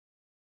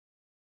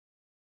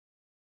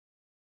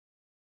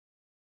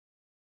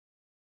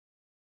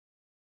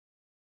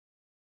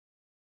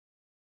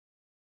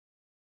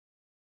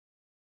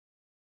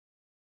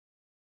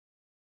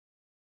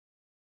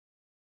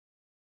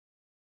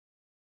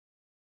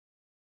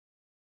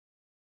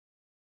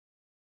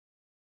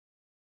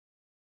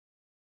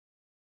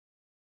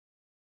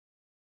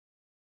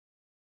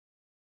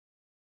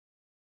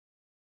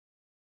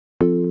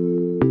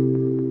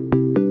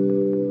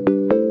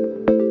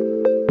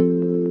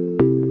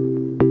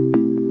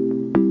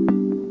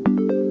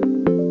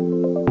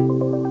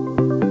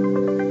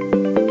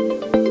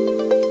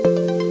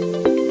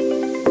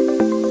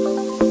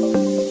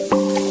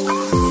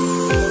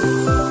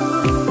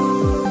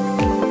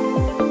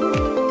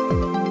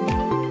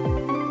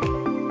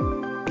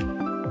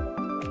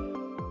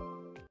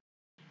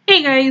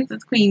Hey guys,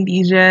 it's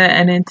Queendija,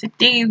 and in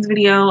today's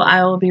video,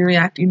 I will be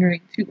reacting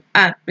to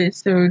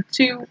episode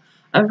 2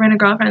 of Rent a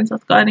Girlfriends.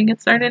 Let's go ahead and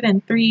get started in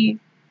 3,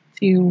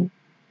 2,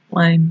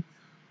 1,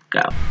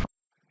 go.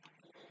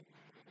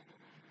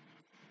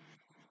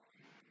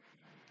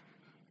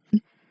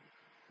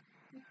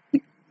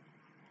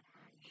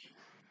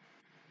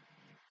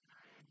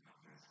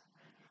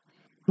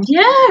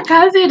 Yeah,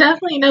 Kazi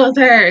definitely knows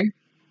her.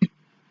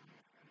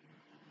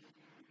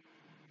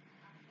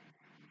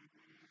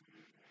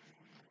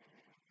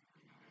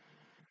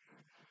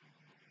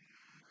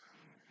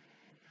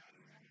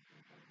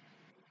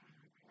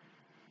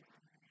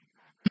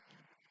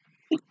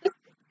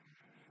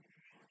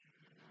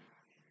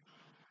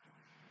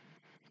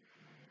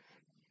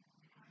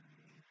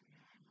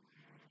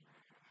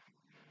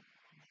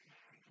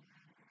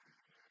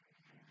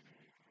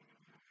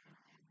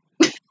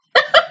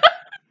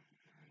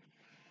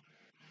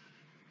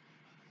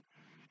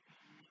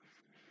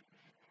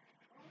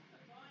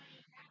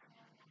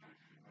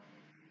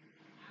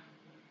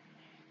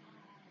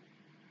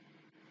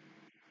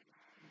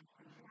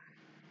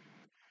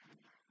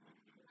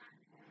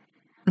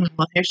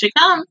 Well, here she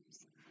comes.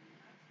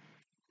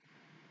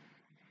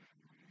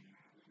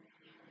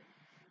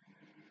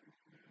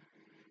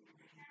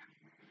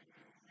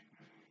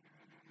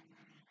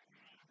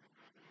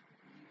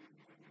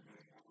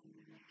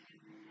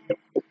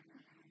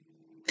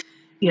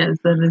 Yes,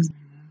 that is.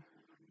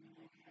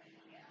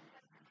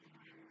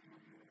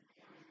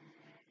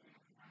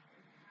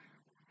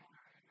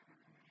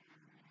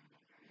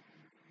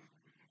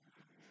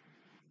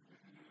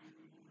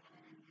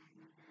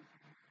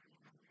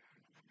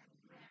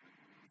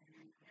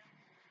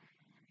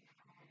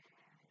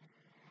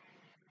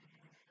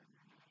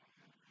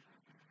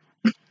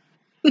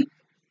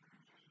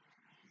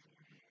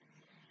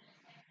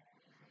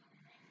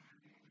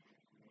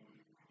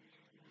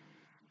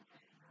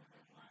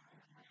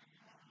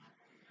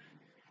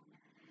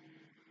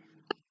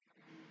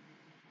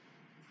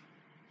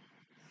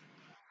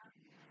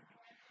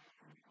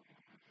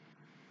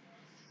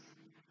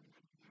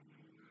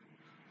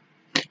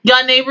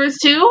 Y'all neighbors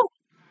too?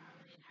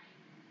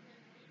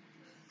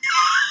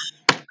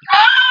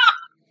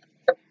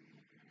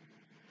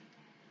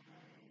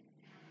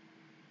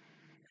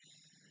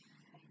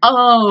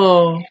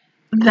 Oh,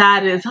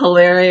 that is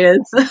hilarious.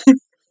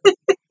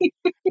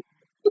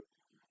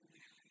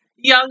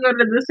 Y'all go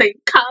to the same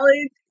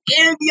college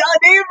and y'all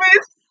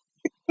neighbors.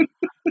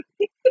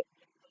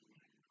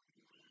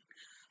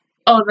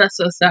 Oh, that's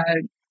so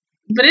sad.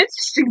 But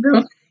interesting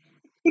though.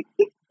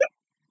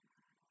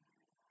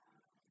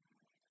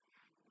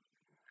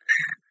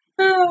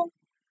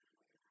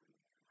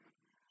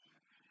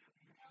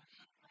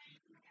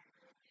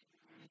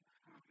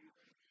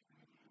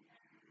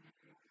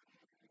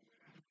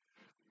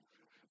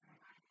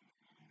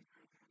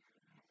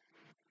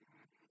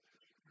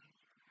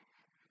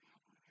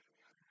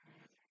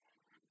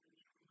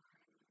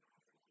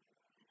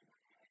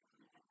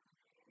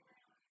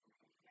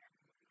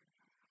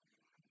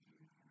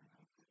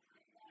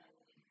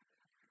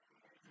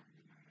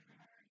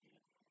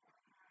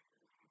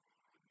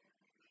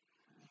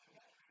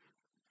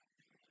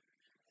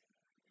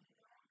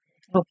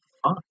 Oh,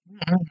 fuck.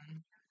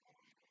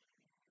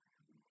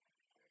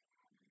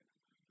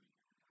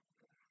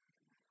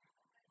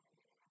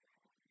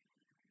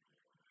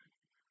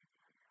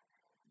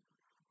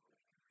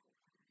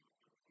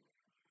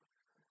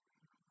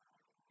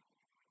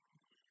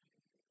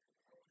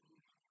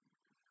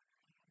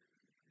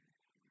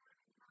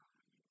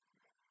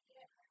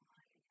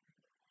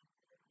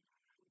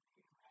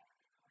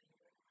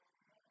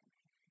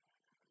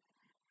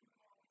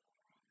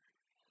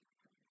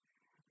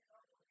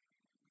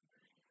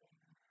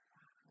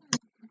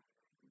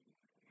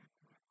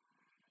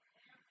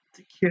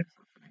 It's cute.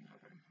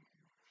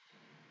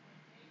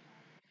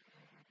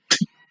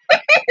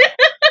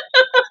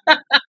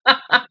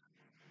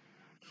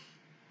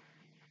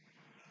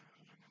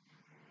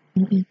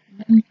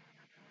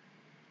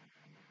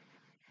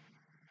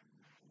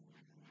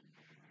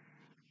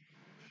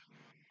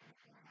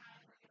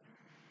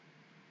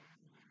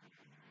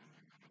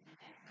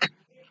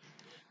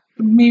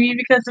 Maybe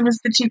because it was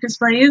the cheapest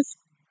place.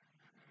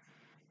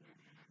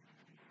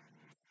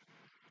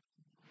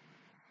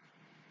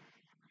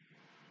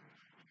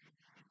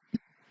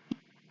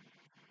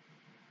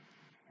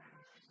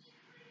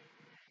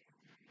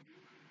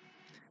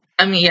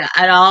 I mean, yeah,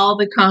 at all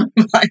the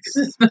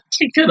complexes that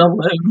she could have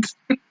lived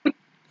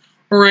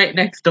right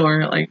next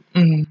door. Like,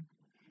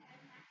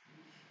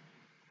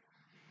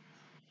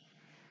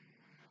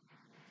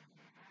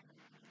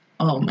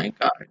 oh my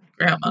god,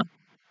 grandma.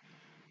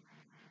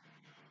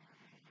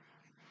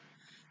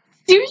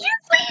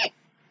 Seriously?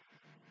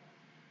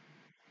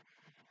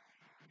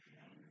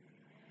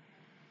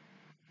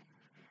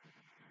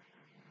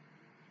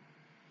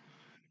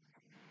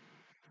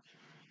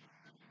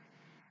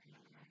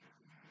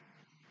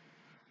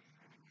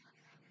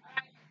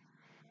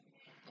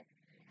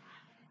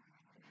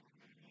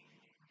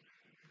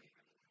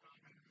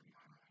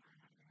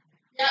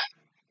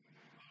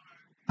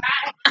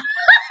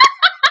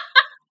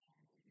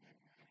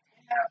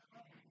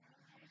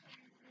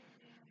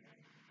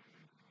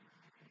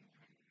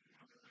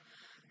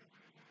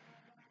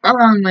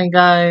 Oh my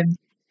god.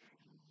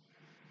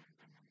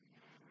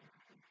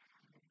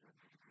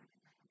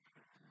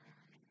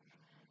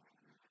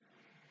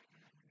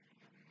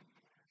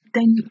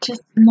 Then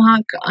just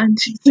knock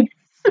onto the.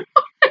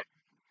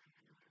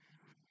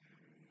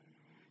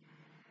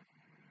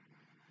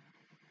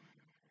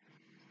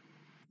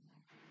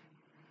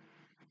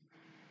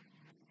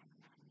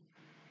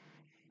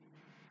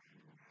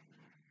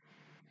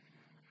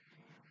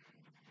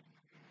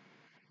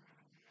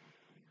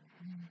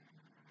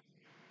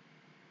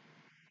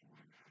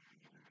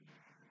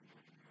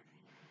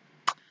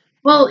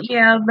 Well,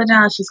 yeah, but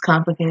now it's just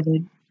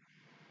complicated.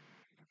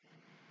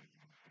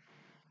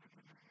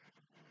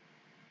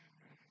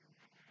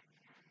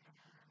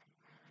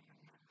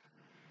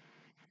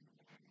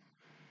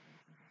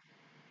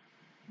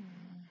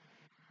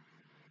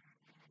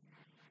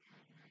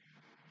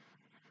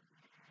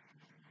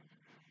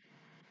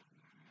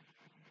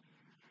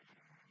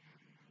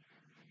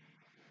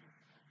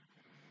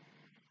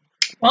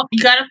 Well,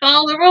 you gotta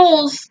follow the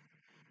rules.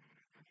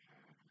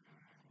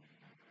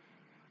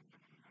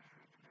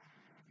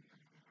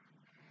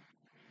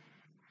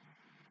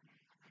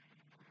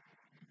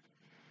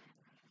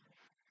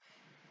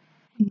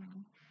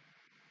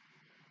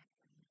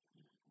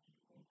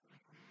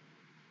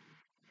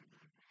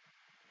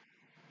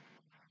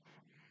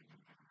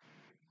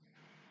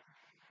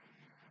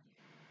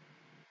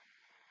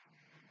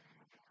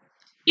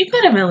 You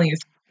could have at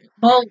least.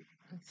 Well,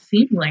 it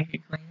seemed like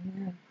it clean.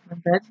 Yeah, the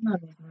bed's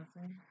not as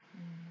missing.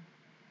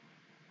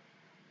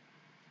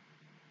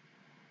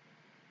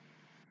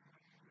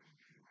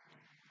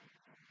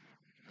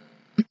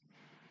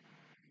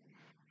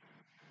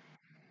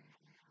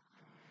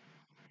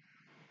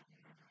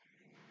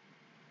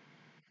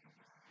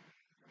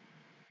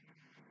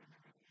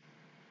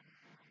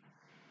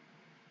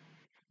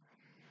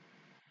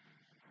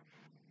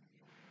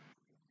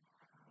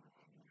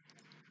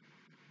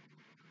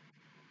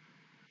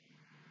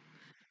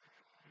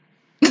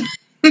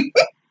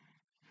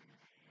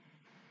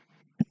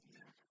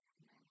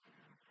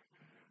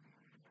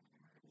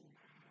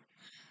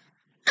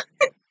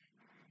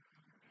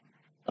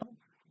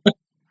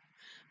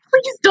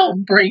 Please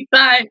don't break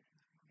that.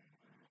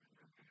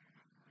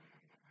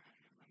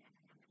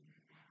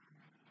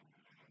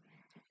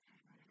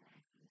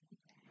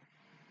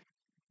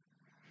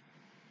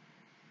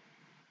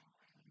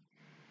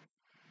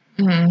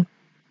 Mm.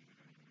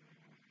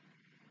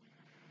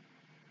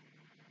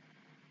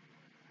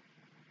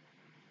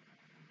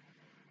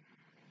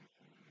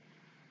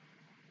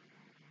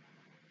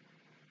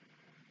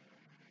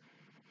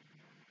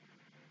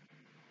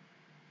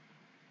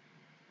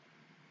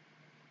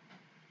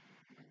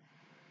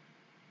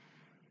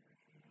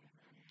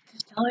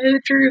 Just tell her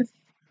the truth.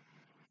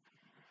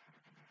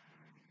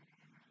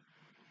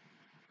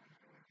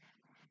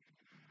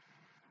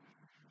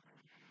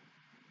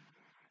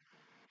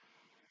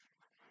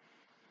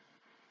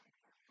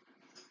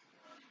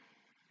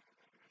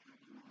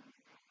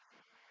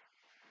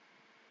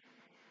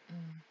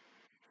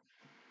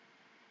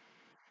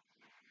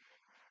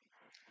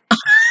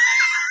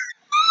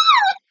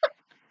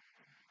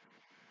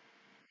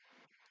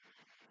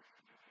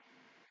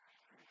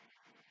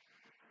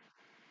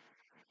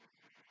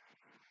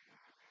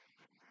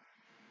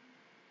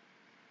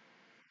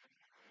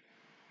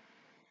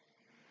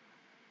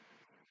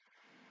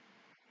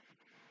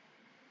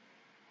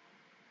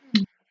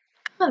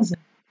 Cousin.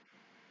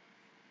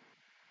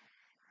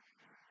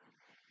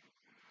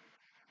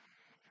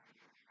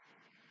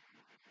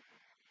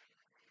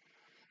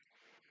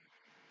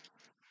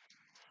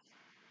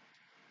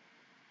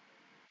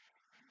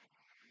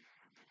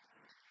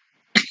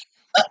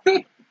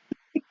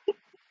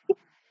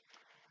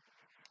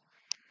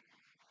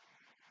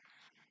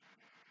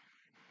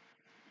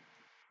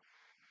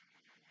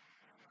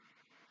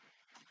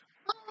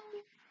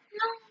 Oh,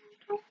 no,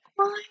 don't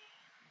cry.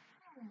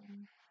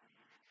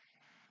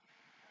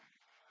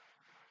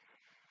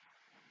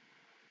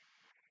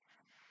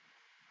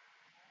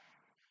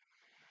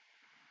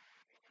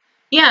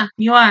 Yeah,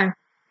 you are.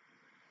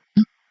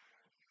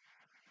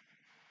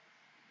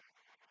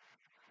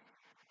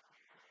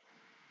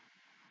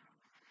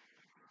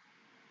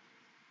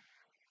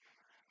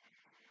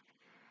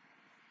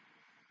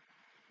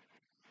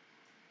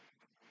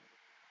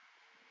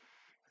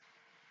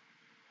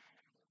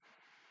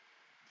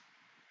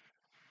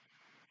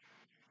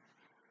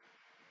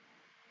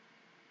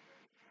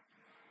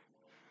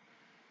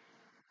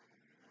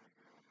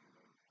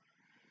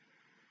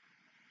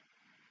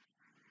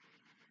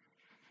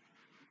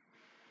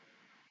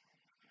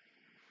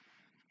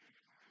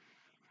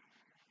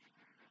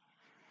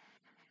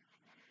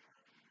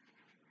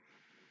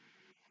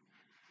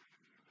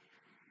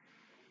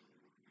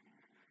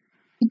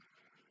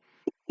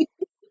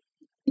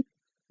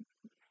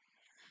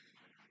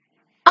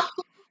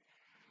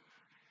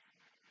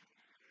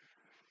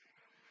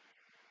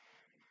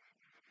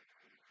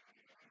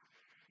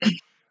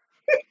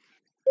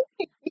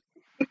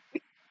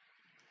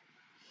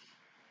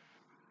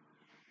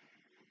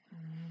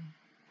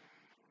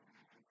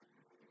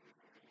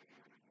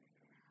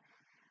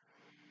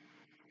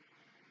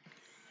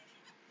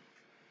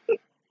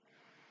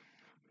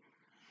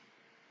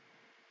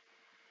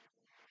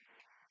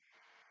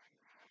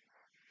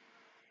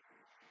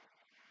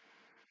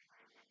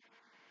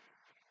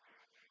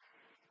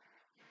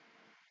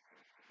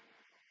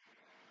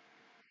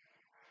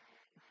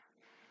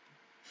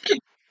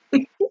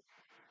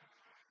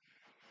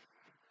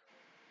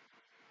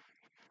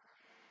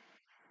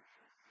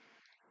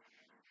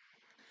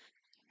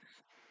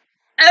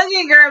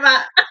 finger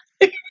about.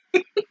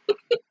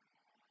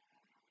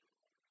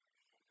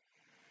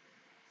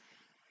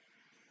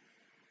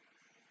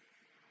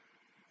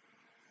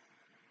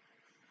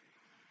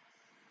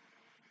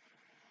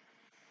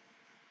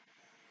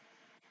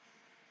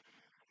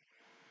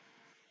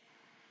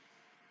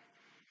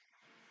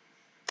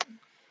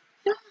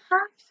 You don't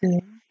have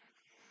to.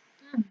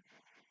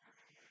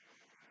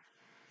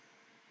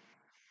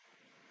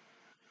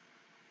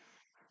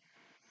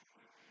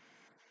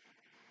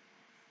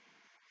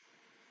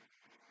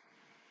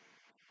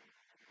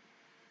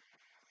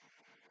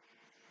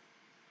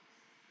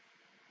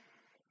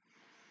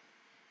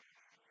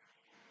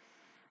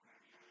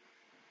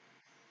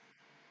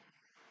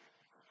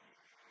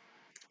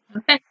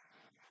 Okay.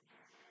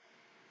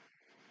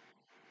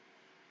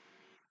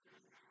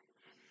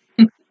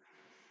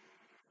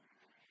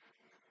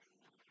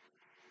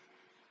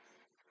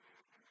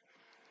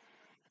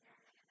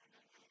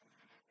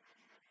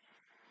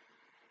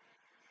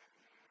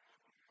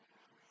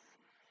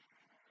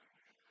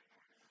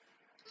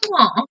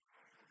 Aw.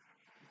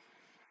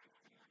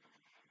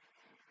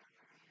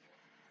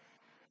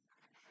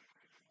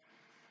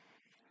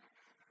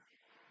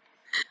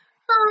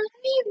 Oh,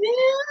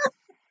 man.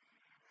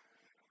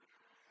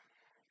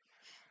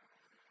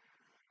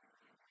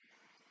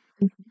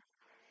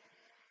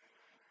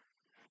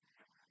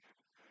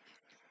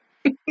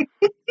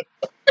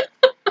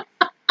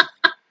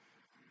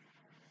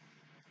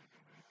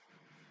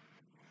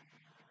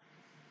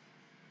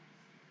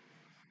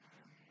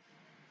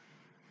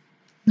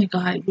 My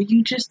God, will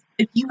you just,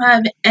 if you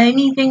have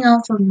anything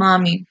else with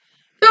mommy,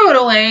 throw it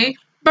away,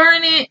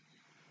 burn it,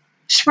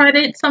 shred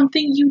it,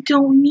 something. You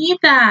don't need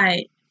that.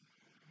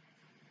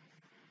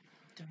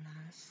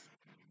 Dumbass.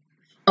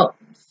 Oh,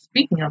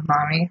 speaking of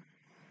mommy.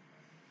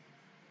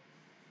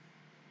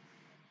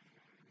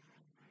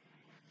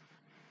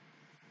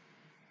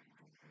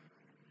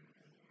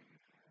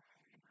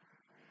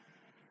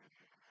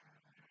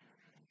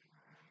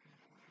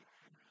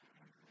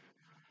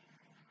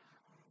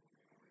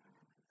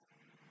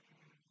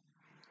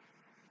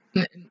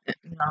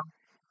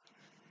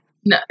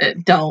 No,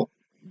 no,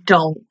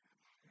 don't.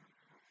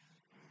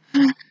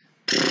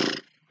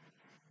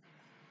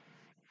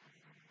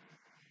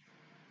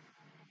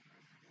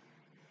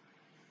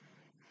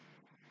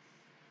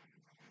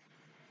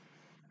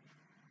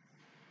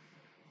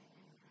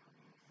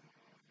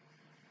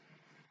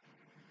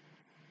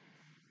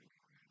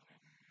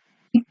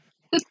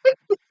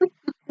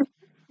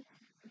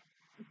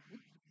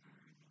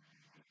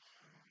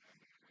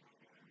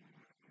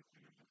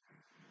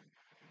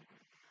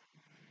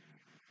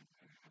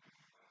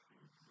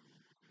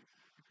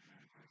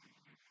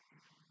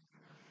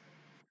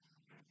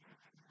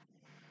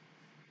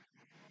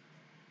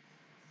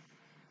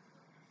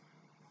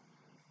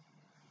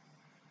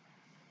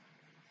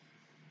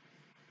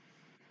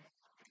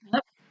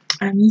 Yep.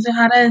 And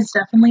Mizuhara is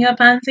definitely a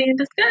fancy in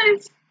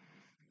disguise.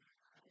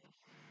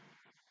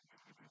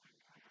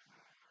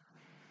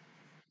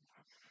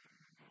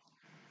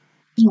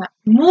 Yeah,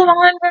 move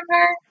on from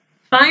her.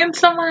 Find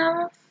someone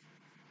else.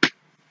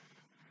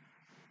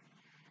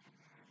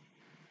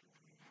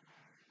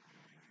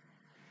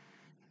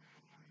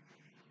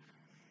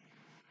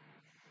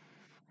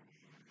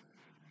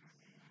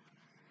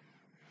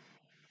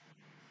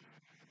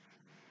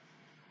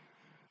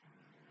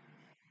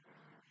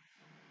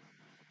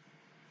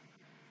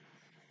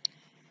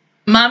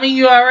 Mommy,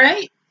 you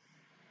alright?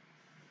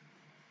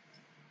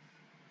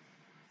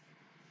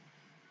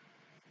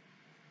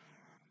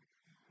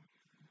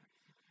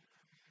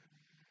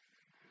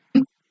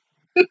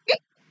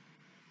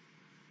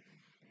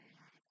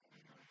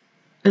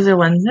 Is it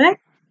Wednesday?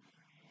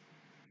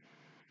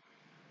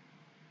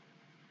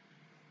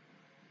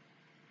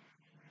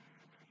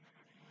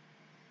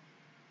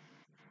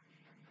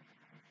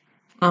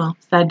 Oh,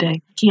 sad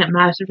day. Can't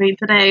masturbate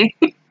today.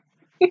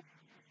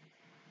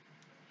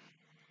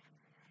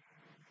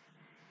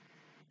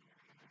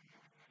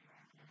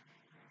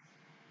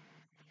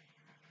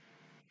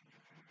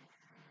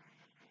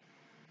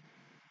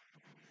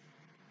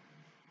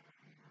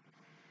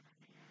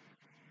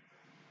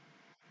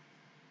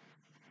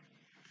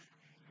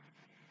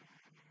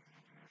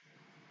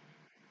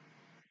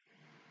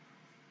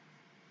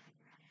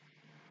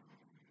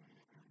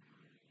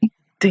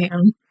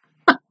 Damn.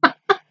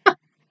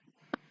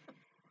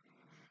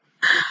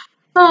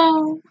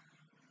 Oh,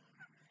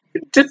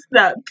 just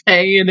that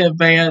pay in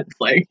advance,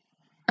 like.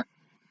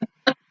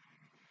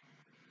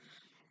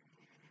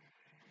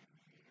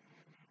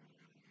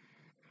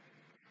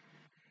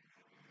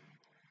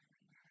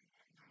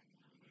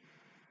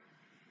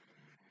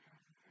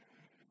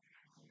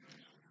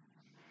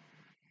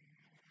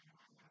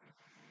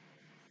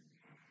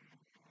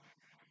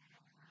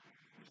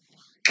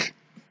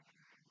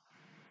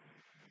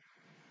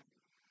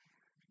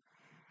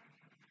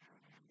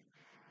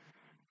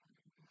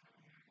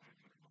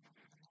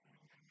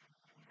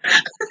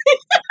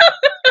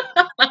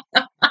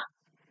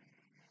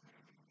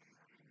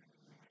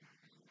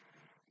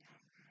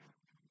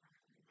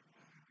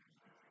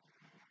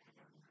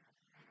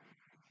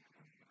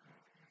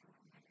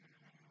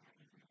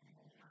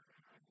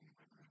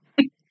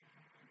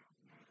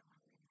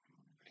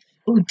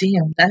 Oh,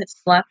 damn, that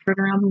slapped right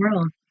around the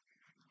world.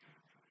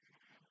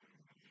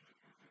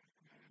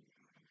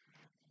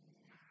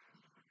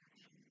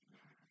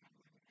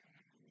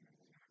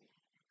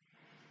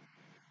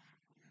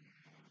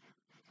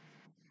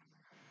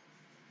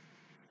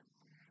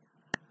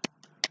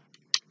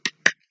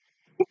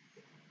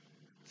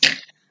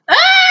 Ah!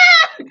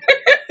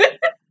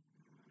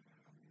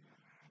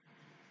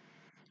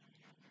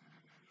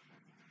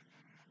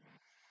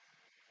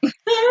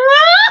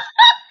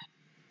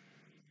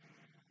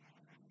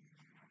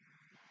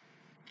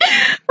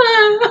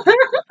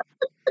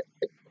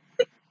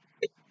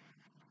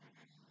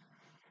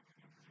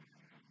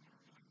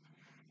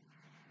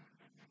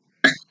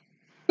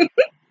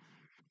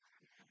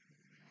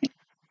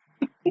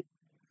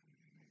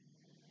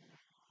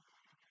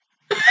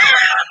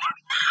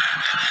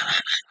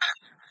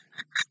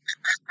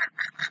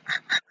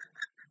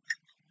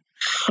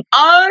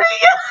 Oh,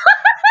 yeah.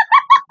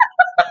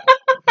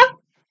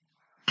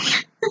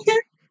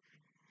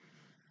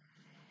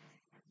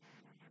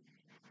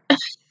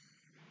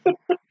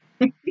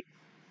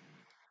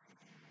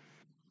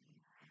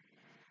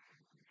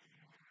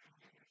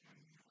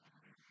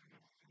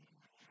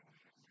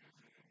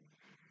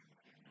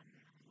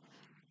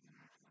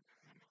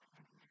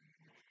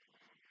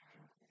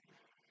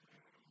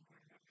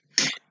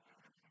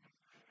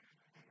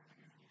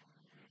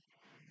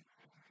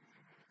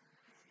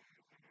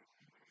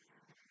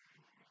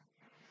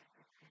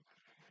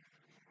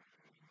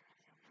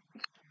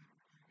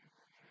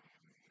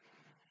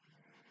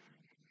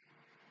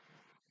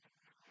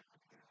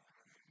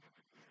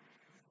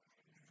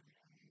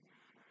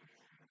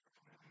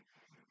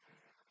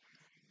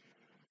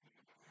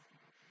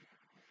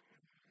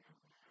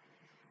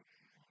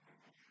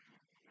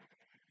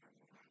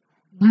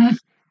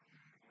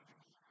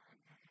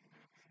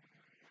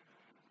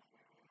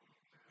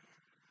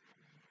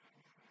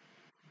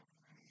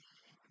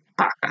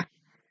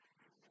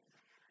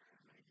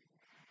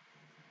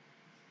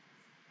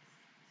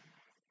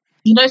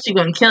 You know she's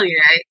gonna kill you,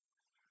 right?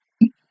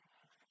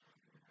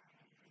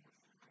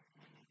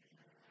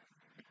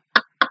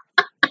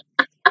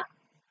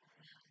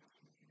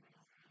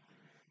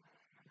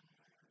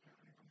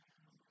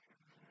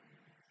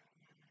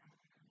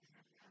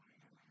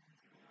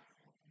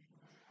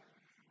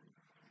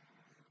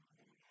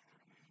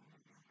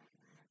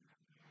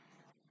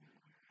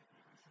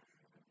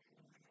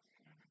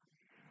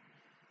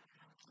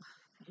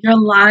 Your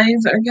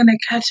lies are gonna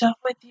catch up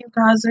with you,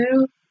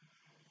 Gazu.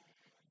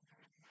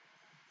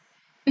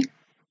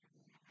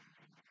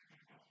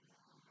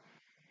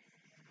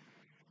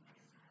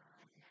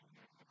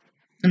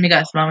 Let me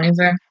guess, mommy's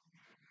there.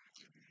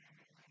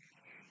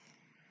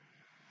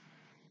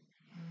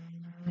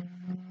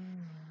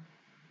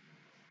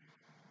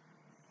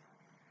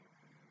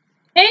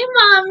 Hey,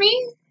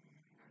 mommy.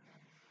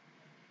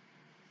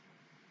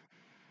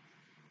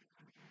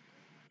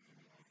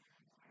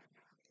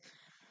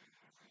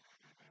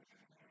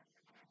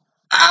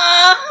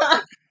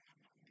 Ah!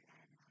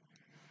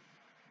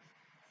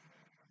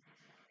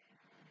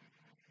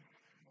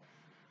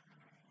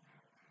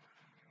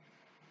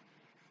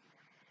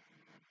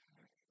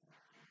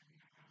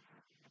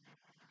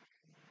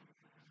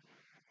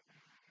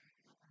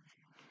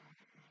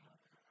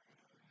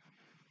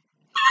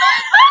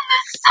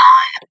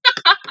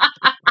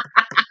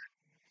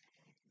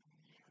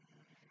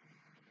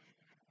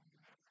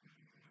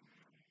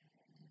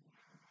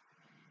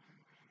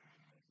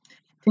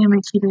 Damn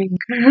it, cheating.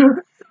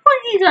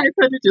 You guys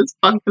had to just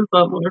fuck this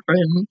up more for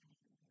him.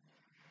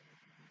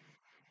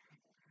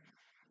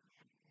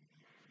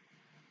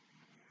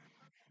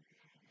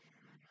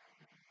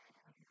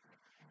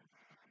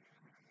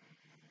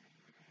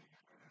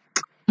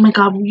 Oh my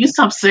god, will you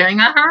stop staring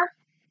at her?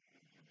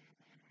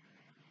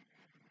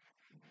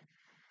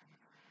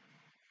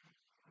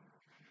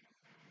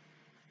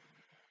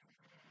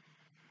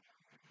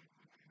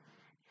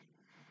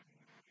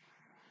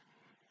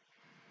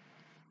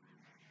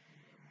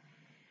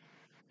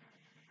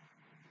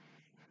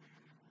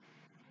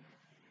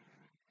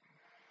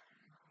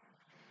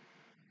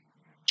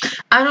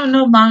 I don't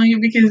know, mommy,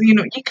 because you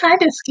know you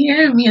kind of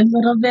scared me a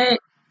little bit.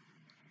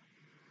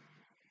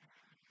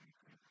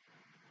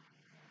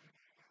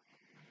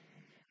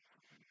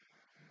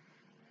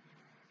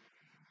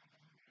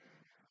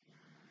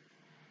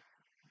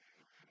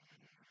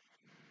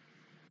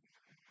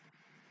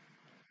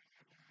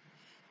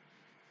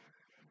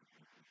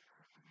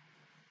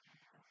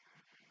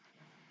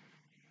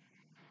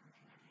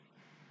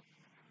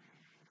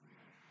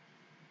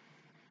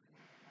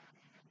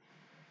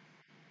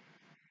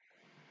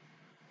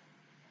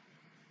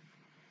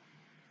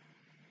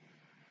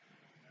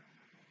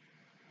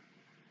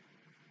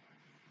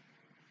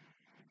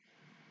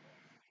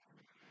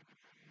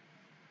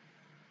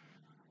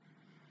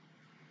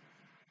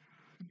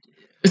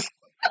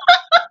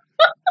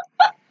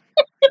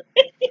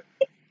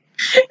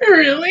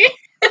 Really?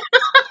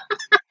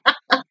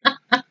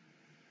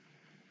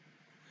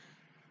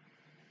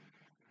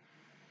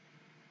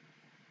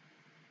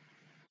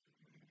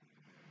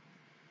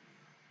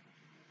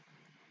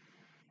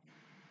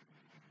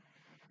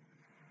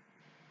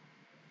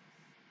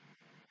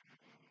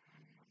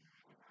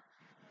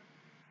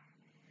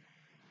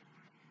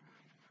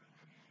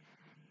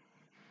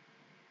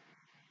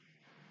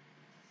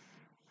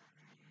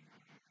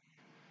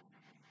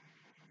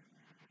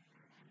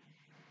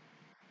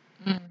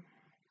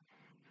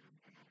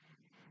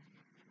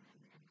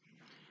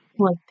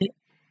 What the?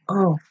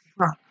 Oh,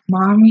 fuck.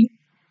 Mommy?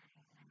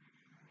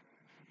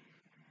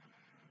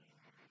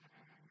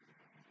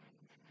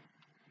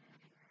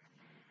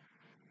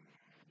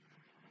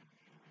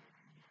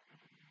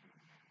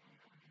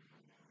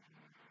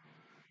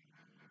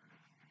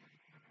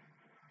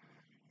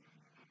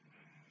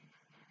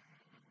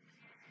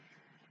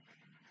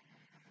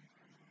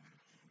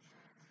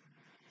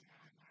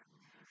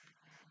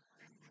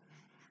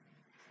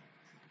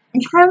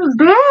 You're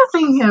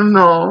embarrassing him,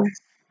 though.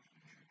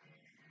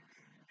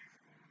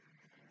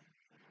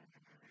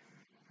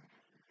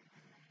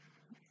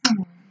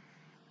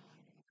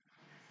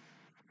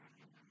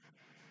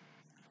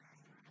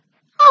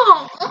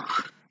 Oh.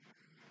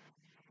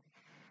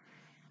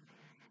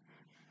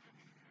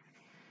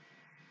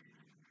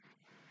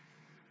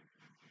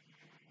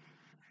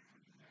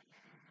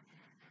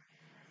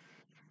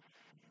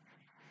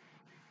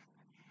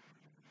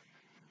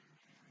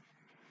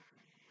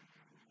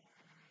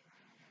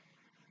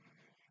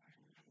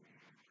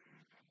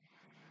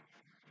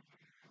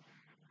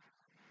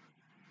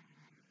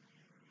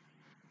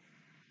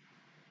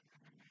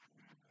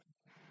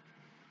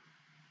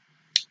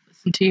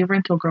 Listen to your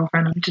rental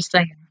girlfriend, I'm just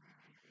saying.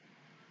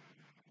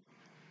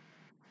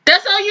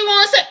 That's all you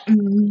want to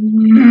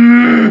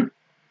say?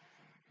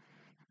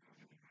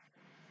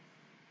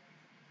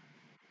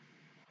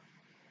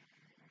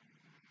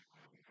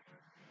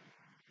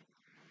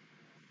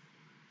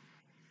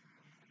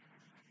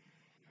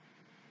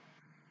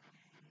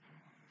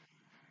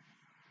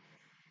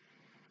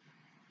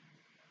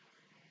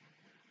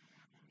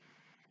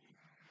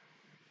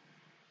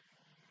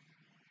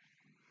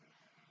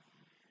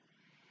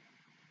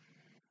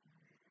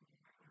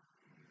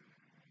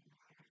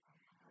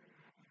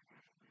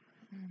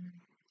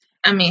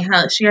 I mean,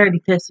 hell, she already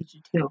pissed at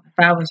you, too. If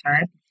I was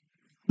her.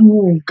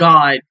 Oh,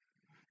 God.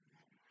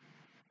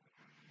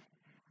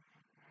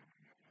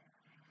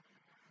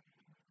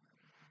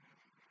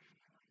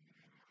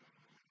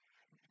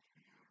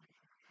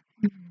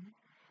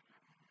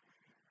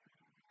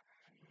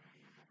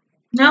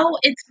 No,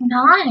 it's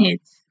not.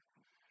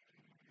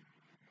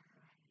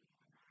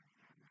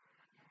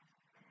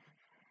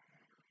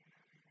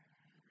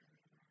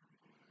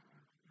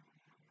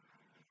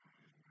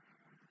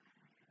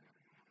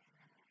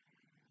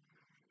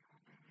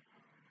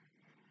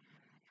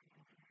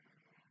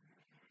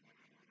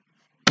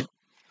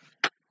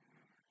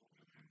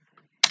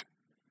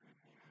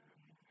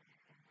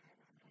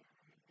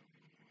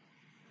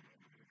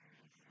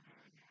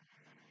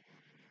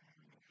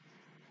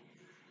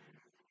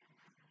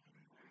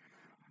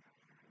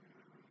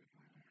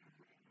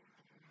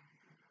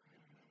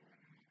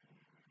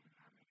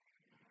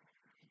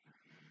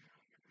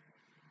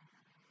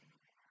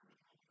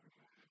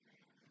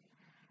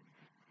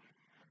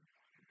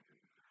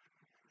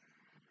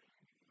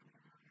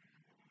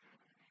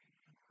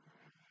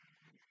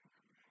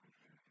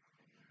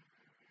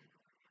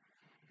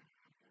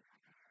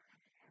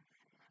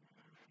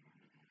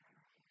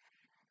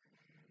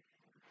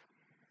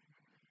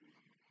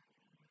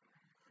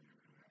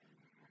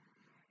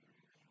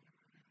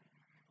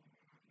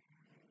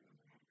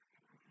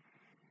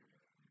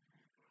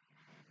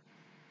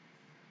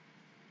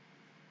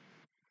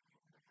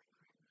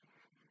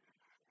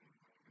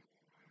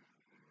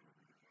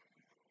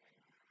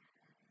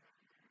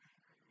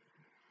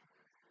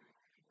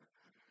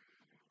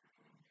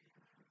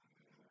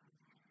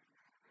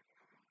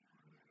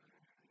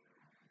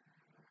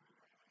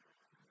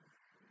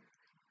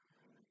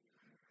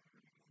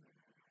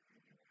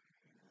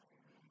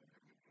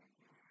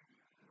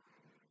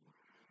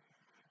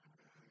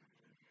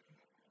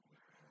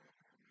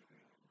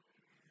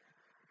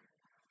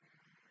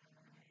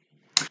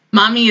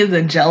 Mommy is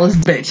a jealous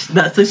bitch.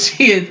 That's what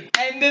she is.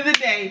 End of the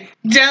day,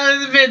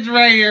 jealous bitch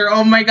right here.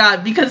 Oh my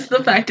God. Because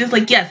the fact is,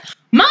 like, yes,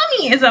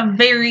 Mommy is a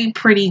very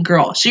pretty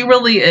girl. She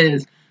really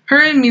is. Her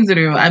and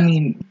Mizuru, I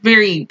mean,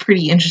 very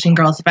pretty, interesting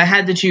girls. If I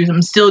had to choose,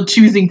 I'm still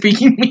choosing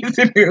freaking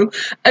Mizuru.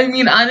 I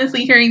mean,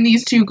 honestly, hearing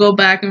these two go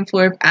back and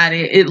forth at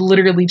it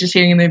literally just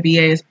hearing their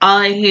VAs, all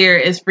I hear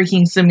is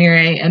freaking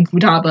Samire and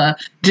Futaba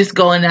just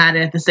going at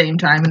it at the same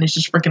time, and it's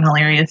just freaking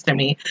hilarious to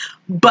me.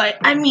 But,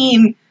 I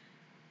mean,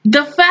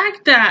 the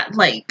fact that,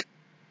 like,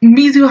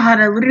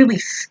 Mizuhara literally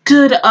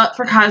stood up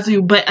for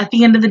Kazu, but at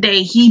the end of the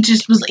day, he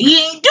just was, he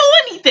ain't do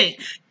anything.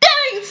 That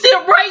ain't sit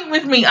right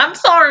with me. I'm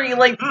sorry.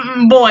 Like,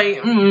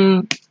 boy,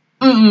 no.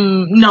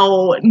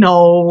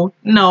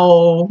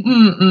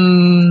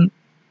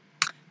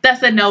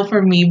 That's a no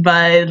for me,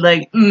 bud.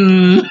 Like,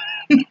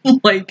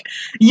 like,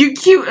 you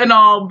cute and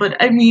all, but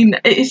I mean,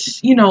 it's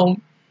just, you know.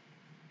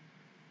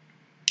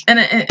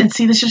 And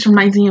see, this just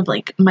reminds me of,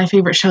 like, my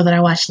favorite show that I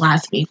watched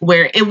last week,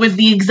 where it was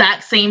the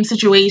exact same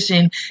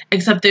situation,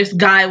 except this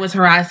guy was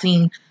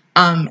harassing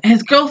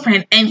his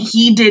girlfriend, and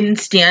he didn't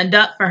stand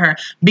up for her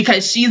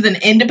because she's an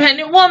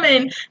independent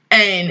woman,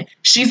 and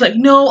she's like,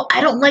 no,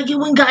 I don't like it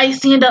when guys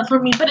stand up for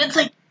me, but it's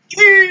like,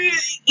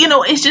 you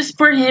know, it's just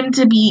for him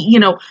to be, you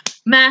know,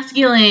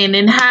 masculine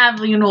and have,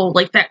 you know,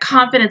 like, that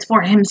confidence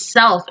for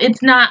himself.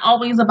 It's not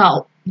always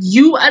about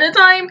you at a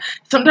time.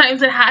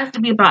 Sometimes it has to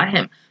be about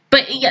him.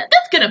 But yeah,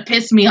 that's gonna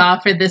piss me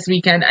off for this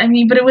weekend. I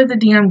mean, but it was a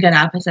damn good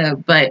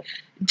episode. But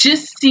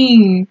just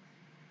seeing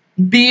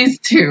these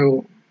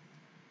two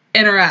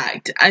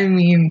interact, I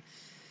mean,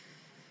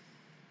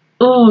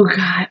 oh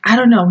god, I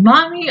don't know.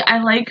 Mommy,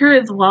 I like her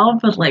as well,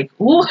 but like,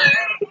 ooh,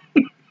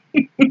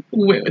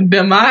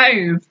 them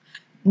eyes,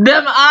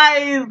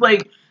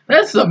 like,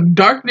 that's some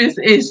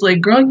darkness-ish. Like,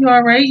 girl, you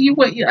alright?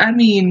 I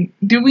mean,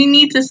 do we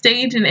need to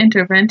stage an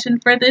intervention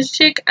for this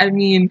chick? I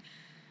mean,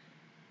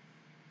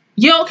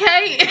 you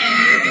okay?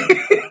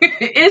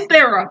 Is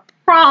there a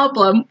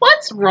problem?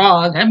 What's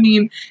wrong? I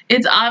mean,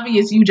 it's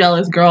obvious you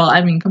jealous, girl.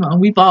 I mean, come on,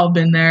 we've all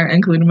been there,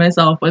 including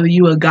myself. Whether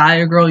you a guy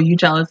or girl, you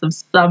jealous of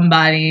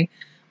somebody,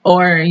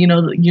 or you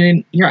know,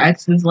 your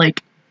ex's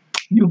like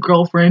new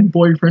girlfriend,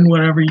 boyfriend,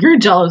 whatever. You're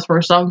jealous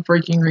for some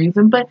freaking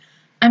reason. But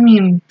I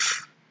mean,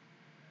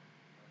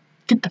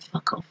 get the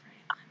fuck over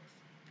it,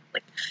 honestly.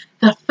 Like,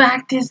 the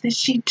fact is that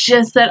she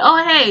just said,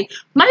 "Oh, hey,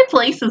 my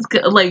place is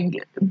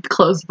like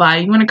close by.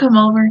 You want to come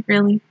over?"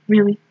 Really,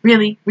 really,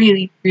 really,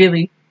 really,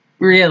 really,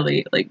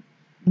 really, like,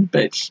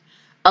 bitch.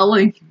 I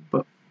like you,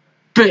 but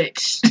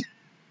bitch.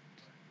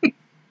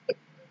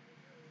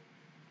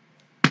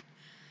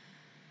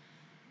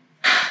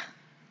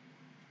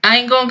 I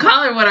ain't gonna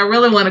call her what I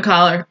really want to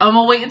call her. I'm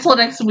gonna wait until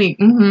next week.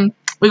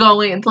 We're gonna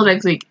wait until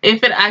next week.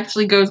 If it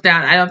actually goes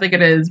down, I don't think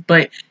it is,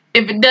 but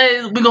if it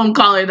does, we're gonna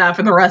call her that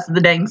for the rest of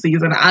the dang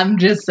season. I'm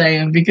just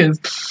saying, because,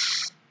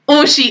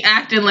 oh, she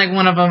acting like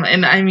one of them,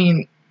 and I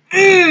mean,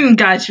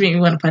 God, she made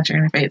me want to punch her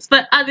in her face.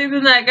 But other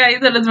than that,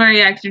 guys, that is my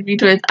reaction view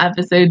towards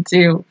episode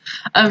 2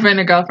 of Friend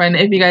or Girlfriend.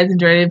 If you guys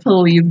enjoyed it,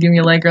 please give me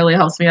a like. It really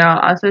helps me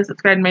out. Also,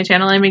 subscribe to my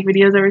channel. I make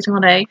videos every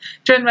single day.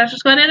 Join the Master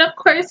Squad. And of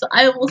course,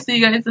 I will see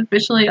you guys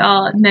officially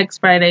all next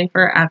Friday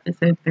for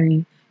episode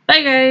 3.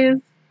 Bye,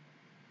 guys.